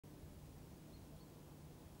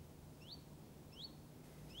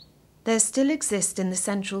There still exist in the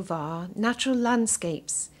central Var natural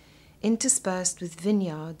landscapes interspersed with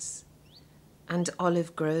vineyards and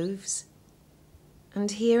olive groves,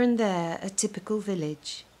 and here and there a typical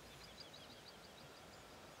village.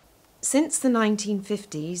 Since the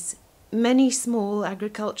 1950s, many small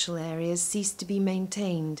agricultural areas ceased to be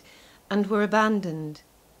maintained and were abandoned,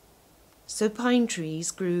 so pine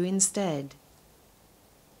trees grew instead.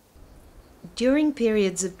 During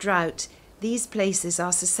periods of drought, these places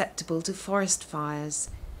are susceptible to forest fires,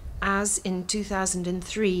 as in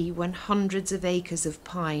 2003 when hundreds of acres of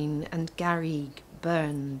pine and garrigue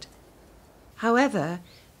burned. However,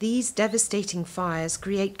 these devastating fires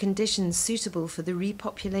create conditions suitable for the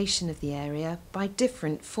repopulation of the area by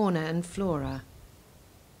different fauna and flora.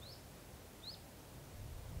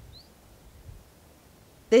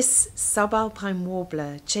 This subalpine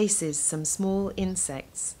warbler chases some small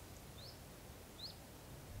insects.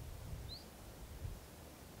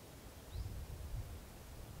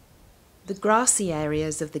 The grassy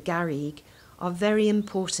areas of the garrigue are very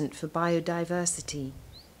important for biodiversity,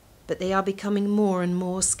 but they are becoming more and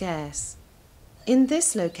more scarce. In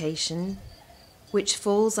this location, which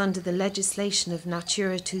falls under the legislation of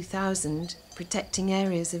Natura 2000, protecting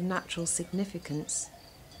areas of natural significance,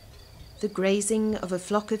 the grazing of a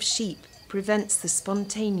flock of sheep prevents the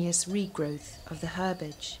spontaneous regrowth of the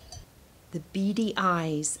herbage. The beady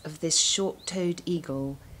eyes of this short-toed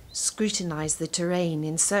eagle scrutinize the terrain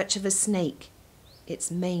in search of a snake,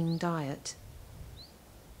 its main diet.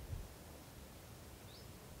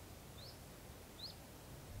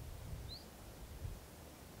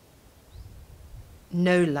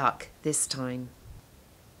 No luck this time.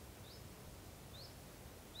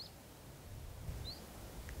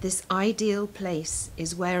 This ideal place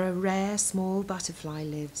is where a rare small butterfly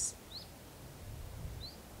lives.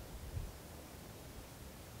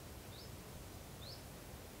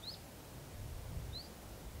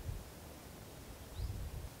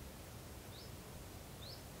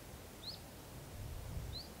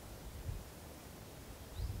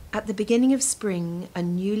 At the beginning of spring, a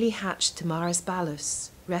newly hatched Tomares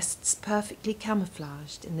ballus rests perfectly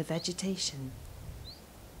camouflaged in the vegetation.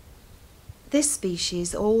 This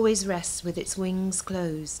species always rests with its wings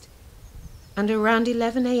closed, and around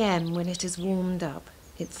 11 a.m. when it has warmed up,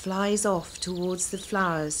 it flies off towards the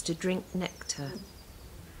flowers to drink nectar.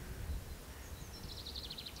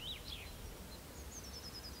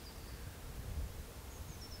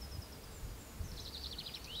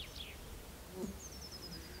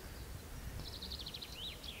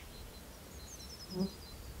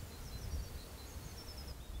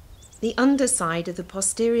 The underside of the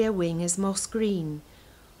posterior wing is moss green,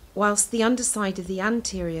 whilst the underside of the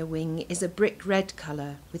anterior wing is a brick red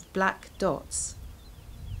colour with black dots.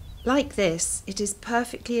 Like this, it is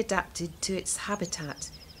perfectly adapted to its habitat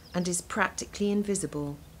and is practically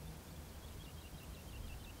invisible.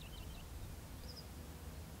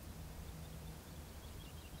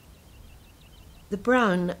 The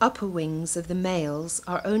brown upper wings of the males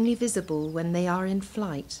are only visible when they are in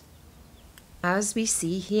flight, as we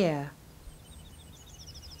see here.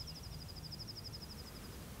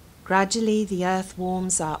 Gradually the earth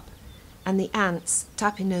warms up, and the ants,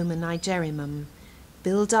 Tapinoma nigerrimum,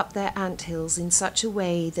 build up their anthills in such a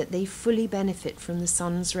way that they fully benefit from the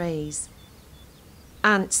sun's rays.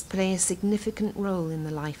 Ants play a significant role in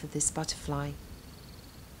the life of this butterfly.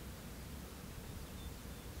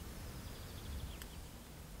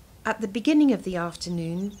 At the beginning of the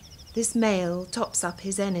afternoon, this male tops up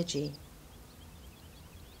his energy.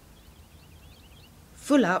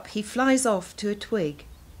 Full up, he flies off to a twig.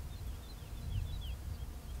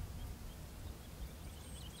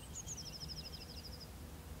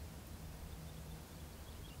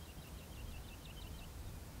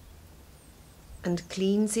 And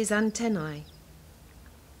cleans his antennae.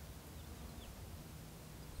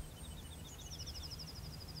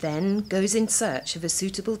 Then goes in search of a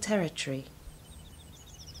suitable territory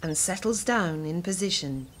and settles down in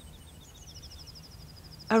position.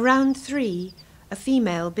 Around 3, a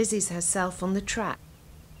female busies herself on the track.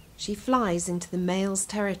 She flies into the male's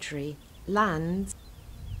territory, lands,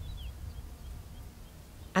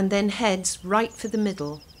 and then heads right for the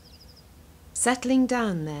middle, settling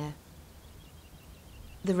down there.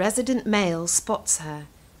 The resident male spots her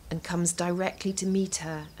and comes directly to meet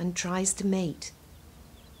her and tries to mate.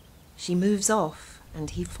 She moves off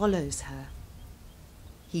and he follows her.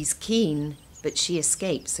 He's keen, but she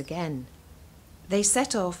escapes again. They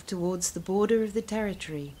set off towards the border of the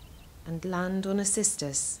territory and land on a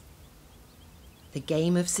cistus. The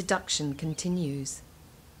game of seduction continues.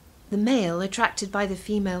 The male, attracted by the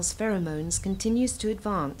female's pheromones, continues to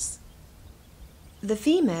advance. The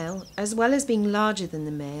female, as well as being larger than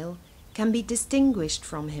the male, can be distinguished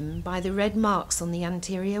from him by the red marks on the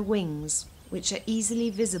anterior wings, which are easily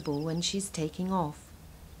visible when she is taking off.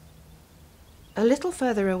 A little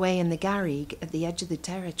further away in the garrigue, at the edge of the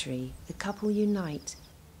territory, the couple unite.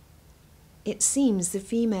 It seems the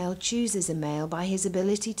female chooses a male by his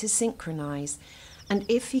ability to synchronize, and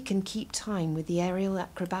if he can keep time with the aerial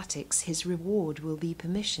acrobatics, his reward will be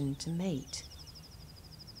permission to mate.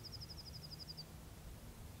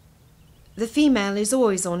 The female is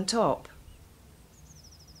always on top.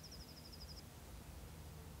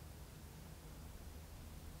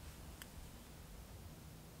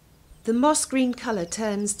 The moss green colour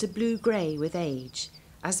turns to blue-grey with age,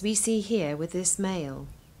 as we see here with this male.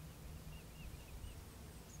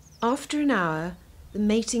 After an hour, the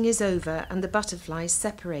mating is over and the butterflies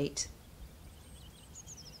separate.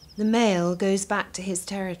 The male goes back to his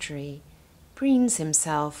territory, preens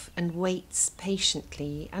himself and waits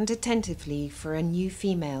patiently and attentively for a new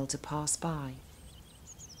female to pass by.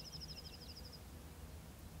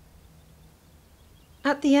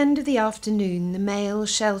 At the end of the afternoon, the male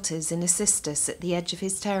shelters in a cistus at the edge of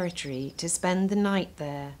his territory to spend the night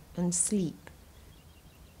there and sleep.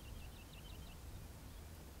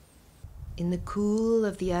 In the cool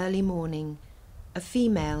of the early morning, a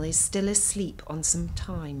female is still asleep on some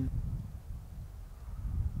thyme.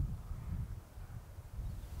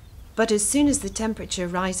 But as soon as the temperature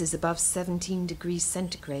rises above 17 degrees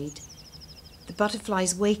centigrade, the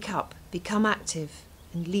butterflies wake up, become active,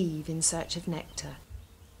 and leave in search of nectar.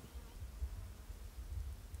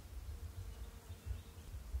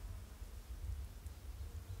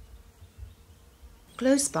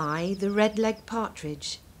 Close by, the red-legged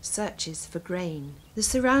partridge searches for grain. The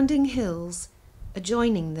surrounding hills,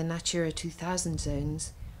 adjoining the Natura 2000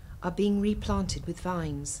 zones, are being replanted with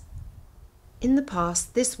vines. In the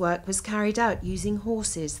past, this work was carried out using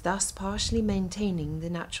horses, thus partially maintaining the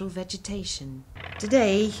natural vegetation.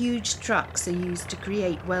 Today, huge trucks are used to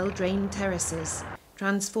create well-drained terraces,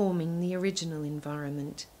 transforming the original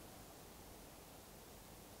environment.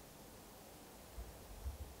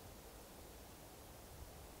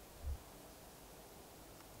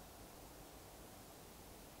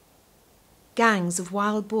 Gangs of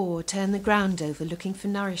wild boar turn the ground over looking for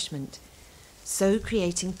nourishment, so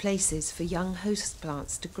creating places for young host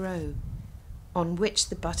plants to grow, on which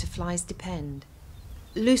the butterflies depend.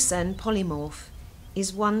 Lucerne polymorph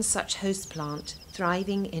is one such host plant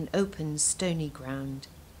thriving in open, stony ground.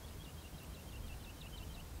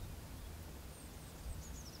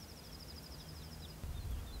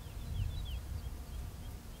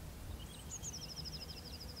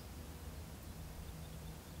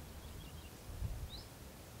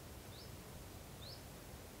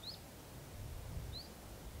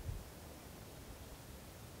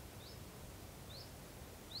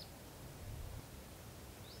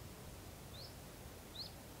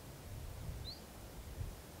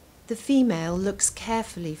 The female looks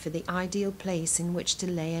carefully for the ideal place in which to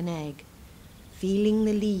lay an egg, feeling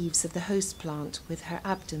the leaves of the host plant with her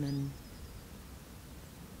abdomen.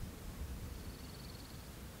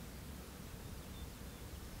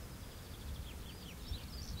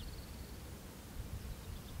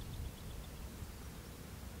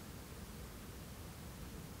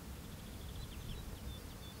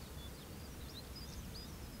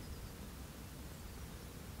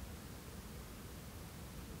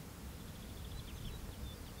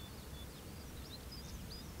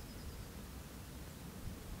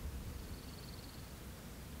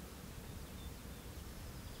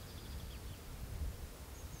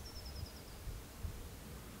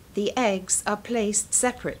 The eggs are placed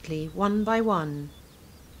separately, one by one.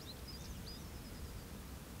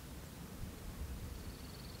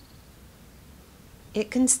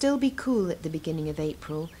 It can still be cool at the beginning of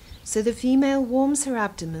April, so the female warms her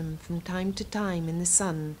abdomen from time to time in the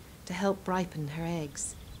sun to help ripen her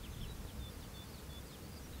eggs.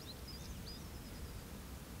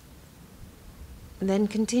 Then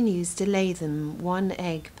continues to lay them one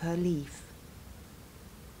egg per leaf.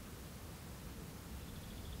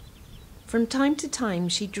 From time to time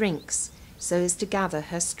she drinks so as to gather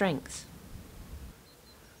her strength.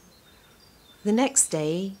 The next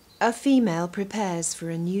day, a female prepares for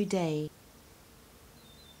a new day.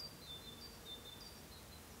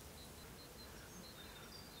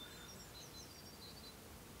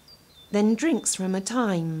 Then drinks from a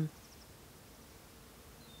thyme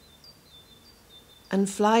and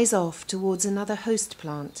flies off towards another host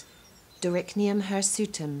plant, Dorycnium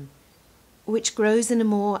hirsutum, which grows in a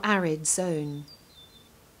more arid zone.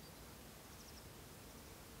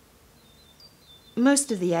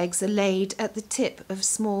 Most of the eggs are laid at the tip of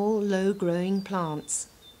small, low-growing plants.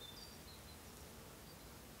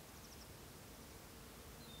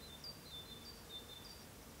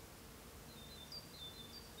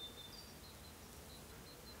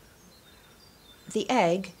 The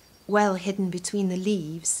egg, well hidden between the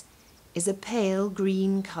leaves, is a pale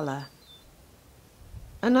green colour.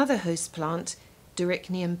 Another host plant,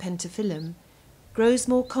 Dorycnium pentaphyllum, grows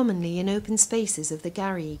more commonly in open spaces of the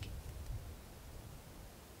garrigue.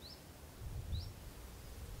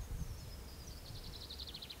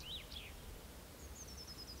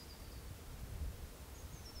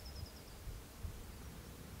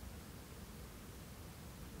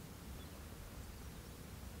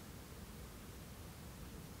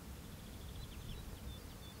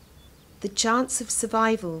 The chance of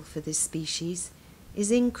survival for this species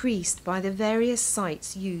is increased by the various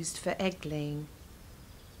sites used for egg laying.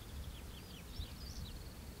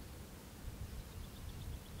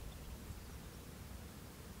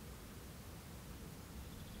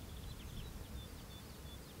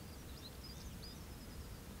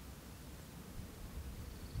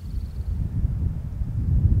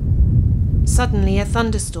 Suddenly a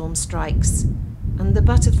thunderstorm strikes, and the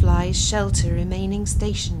butterflies shelter remaining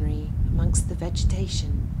stationary amongst the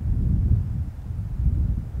vegetation.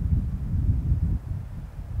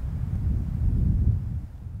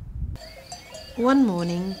 One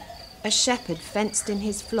morning, a shepherd fenced in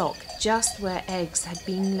his flock just where eggs had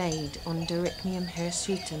been laid on Dorycnium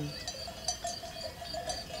hirsutum.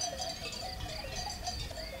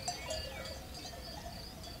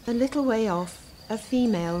 A little way off, a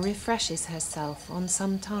female refreshes herself on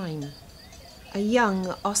some thyme. A young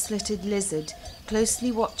ocellated lizard closely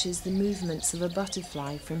watches the movements of a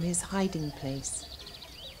butterfly from his hiding place.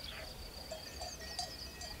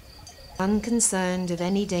 Unconcerned of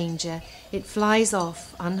any danger, it flies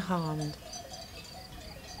off unharmed.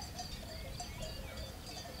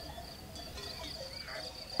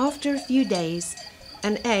 After a few days,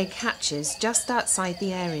 an egg hatches just outside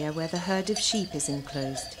the area where the herd of sheep is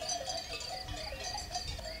enclosed.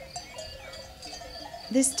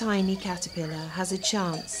 This tiny caterpillar has a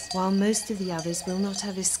chance, while most of the others will not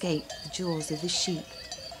have escaped the jaws of the sheep.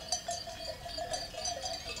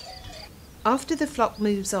 After the flock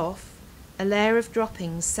moves off, a layer of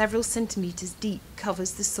droppings several centimetres deep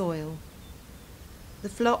covers the soil. The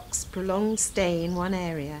flock's prolonged stay in one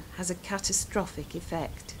area has a catastrophic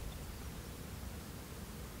effect.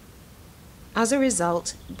 As a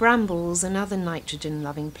result, brambles and other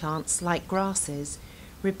nitrogen-loving plants like grasses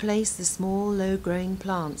replace the small, low-growing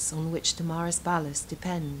plants on which Tomares ballus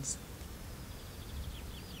depends.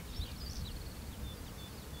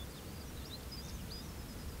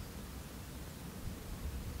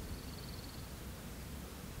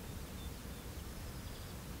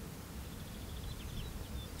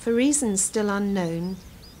 For reasons still unknown,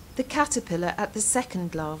 the caterpillar at the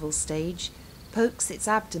second larval stage pokes its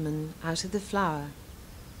abdomen out of the flower.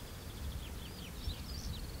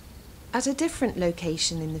 At a different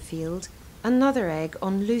location in the field, another egg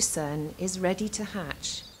on lucerne is ready to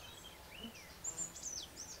hatch.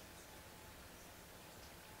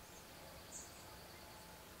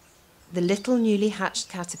 The little newly hatched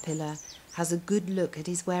caterpillar has a good look at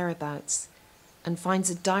his whereabouts and finds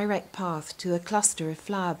a direct path to a cluster of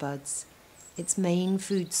flower buds, its main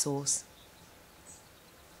food source.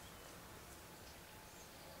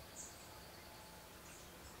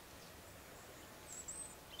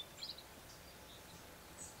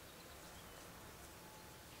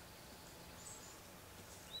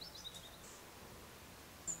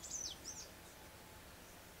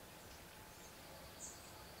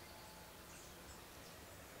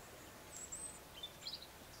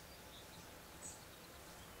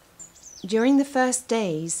 During the first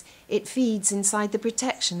days, it feeds inside the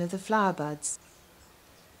protection of the flower buds.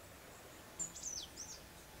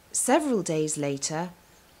 Several days later,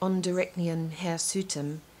 on Dorycnium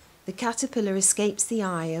hirsutum, the caterpillar escapes the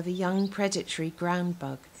eye of a young predatory ground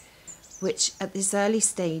bug, which at this early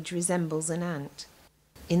stage resembles an ant.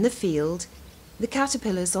 In the field, the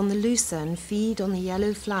caterpillars on the lucerne feed on the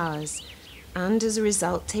yellow flowers and as a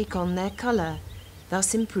result take on their colour,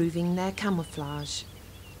 thus improving their camouflage.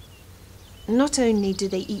 Not only do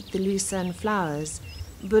they eat the lucerne flowers,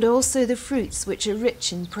 but also the fruits which are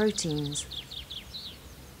rich in proteins.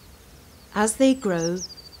 As they grow,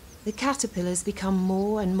 the caterpillars become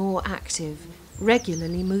more and more active,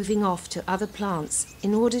 regularly moving off to other plants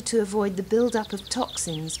in order to avoid the build-up of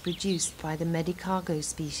toxins produced by the medicago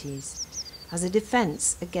species, as a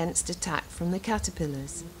defence against attack from the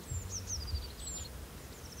caterpillars.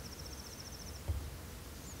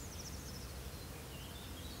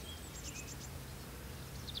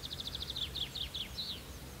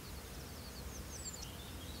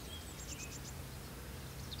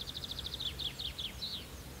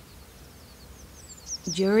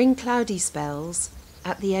 During cloudy spells,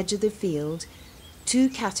 at the edge of the field, 2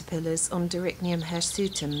 caterpillars on Dorycnium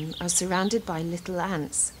hirsutum are surrounded by little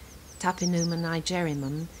ants, Tapinoma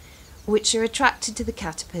nigerrimum, which are attracted to the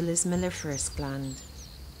caterpillar's melliferous gland.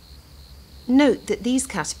 Note that these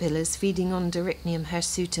caterpillars feeding on Dorycnium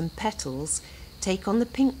hirsutum petals take on the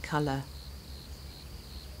pink colour.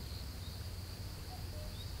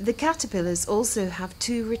 The caterpillars also have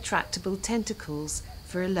 2 retractable tentacles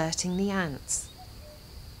for alerting the ants.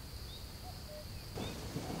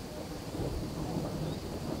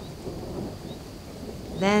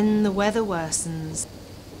 Then the weather worsens.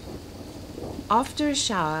 After a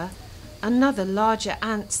shower, another larger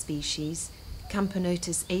ant species,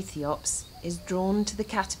 Camponotus aethiops, is drawn to the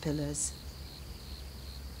caterpillars.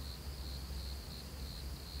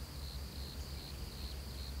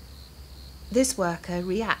 This worker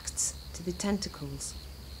reacts to the tentacles.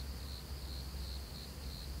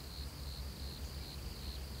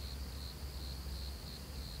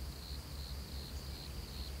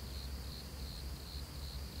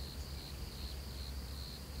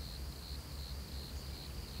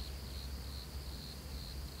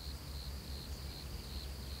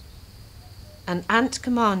 An ant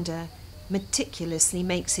commander meticulously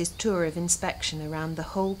makes his tour of inspection around the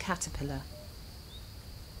whole caterpillar.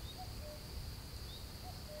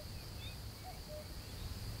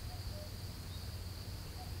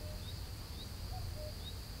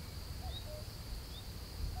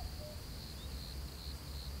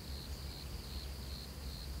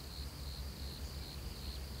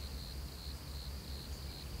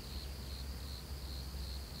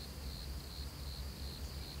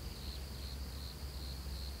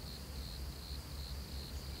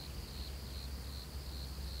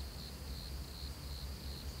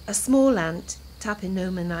 A small ant,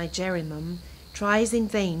 Tapinoma nigerrimum, tries in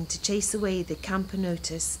vain to chase away the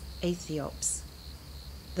Camponotus aethiops.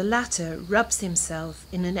 The latter rubs himself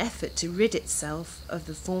in an effort to rid itself of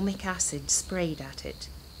the formic acid sprayed at it.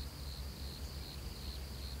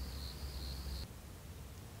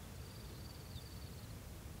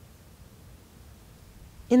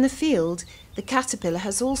 In the field, the caterpillar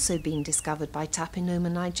has also been discovered by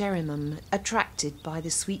Tapinoma nigerrimum, attracted by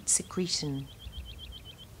the sweet secretion.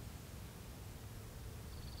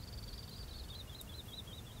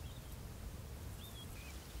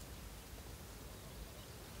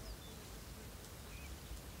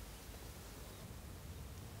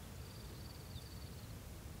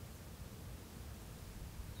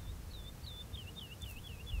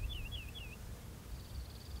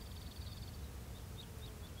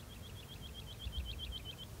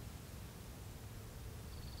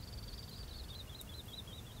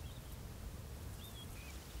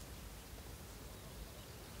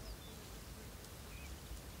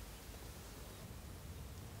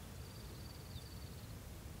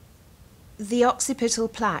 The occipital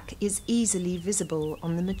plaque is easily visible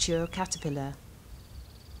on the mature caterpillar.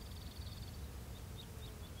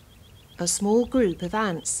 A small group of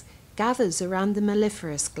ants gathers around the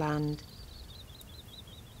melliferous gland.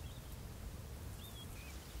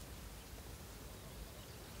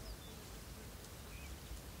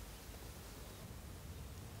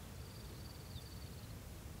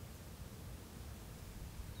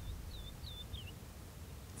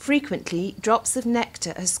 Frequently, drops of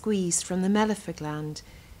nectar are squeezed from the mellifer gland,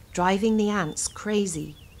 driving the ants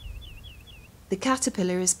crazy. The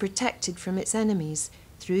caterpillar is protected from its enemies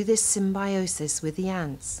through this symbiosis with the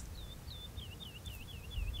ants.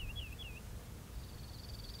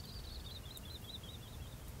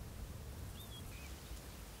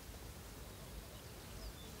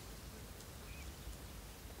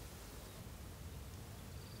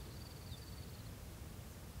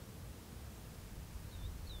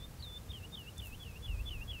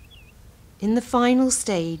 In the final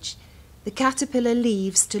stage, the caterpillar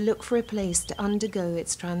leaves to look for a place to undergo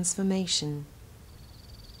its transformation.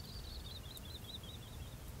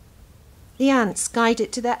 The ants guide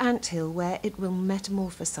it to their anthill where it will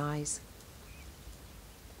metamorphosize.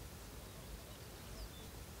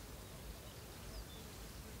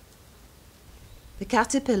 The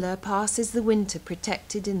caterpillar passes the winter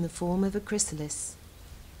protected in the form of a chrysalis.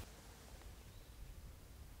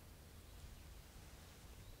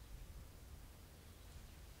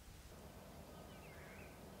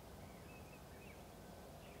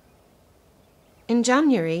 In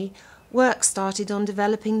January, work started on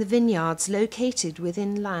developing the vineyards located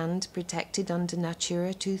within land protected under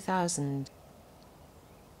Natura 2000.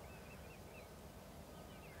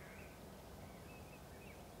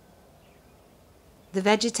 The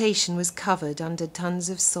vegetation was covered under tons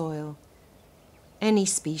of soil. Any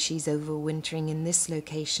species overwintering in this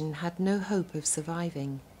location had no hope of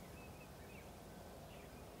surviving.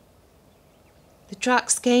 The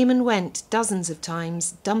trucks came and went dozens of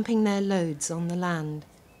times, dumping their loads on the land.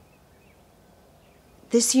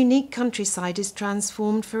 This unique countryside is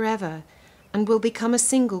transformed forever and will become a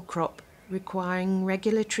single crop, requiring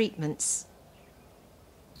regular treatments.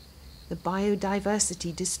 The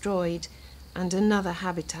biodiversity destroyed, and another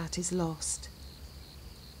habitat is lost.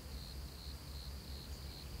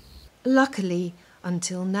 Luckily,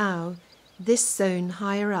 until now, this zone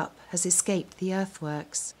higher up has escaped the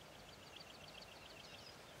earthworks.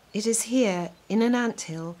 It is here, in an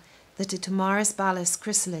anthill, that a Tomares ballus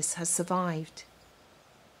chrysalis has survived.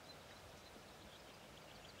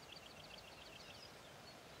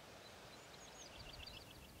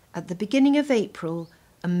 At the beginning of April,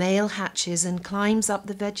 a male hatches and climbs up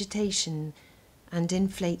the vegetation and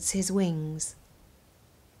inflates his wings.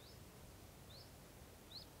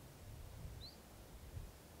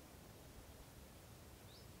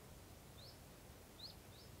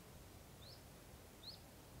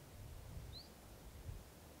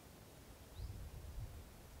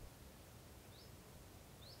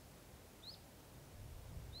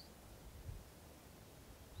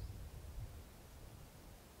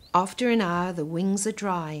 After an hour, the wings are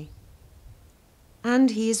dry,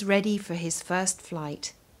 and he is ready for his first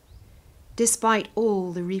flight. Despite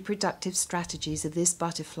all the reproductive strategies of this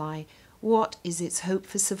butterfly, what is its hope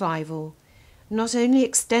for survival? Not only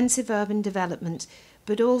extensive urban development,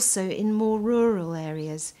 but also in more rural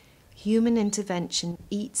areas, human intervention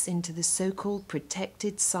eats into the so-called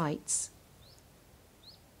protected sites.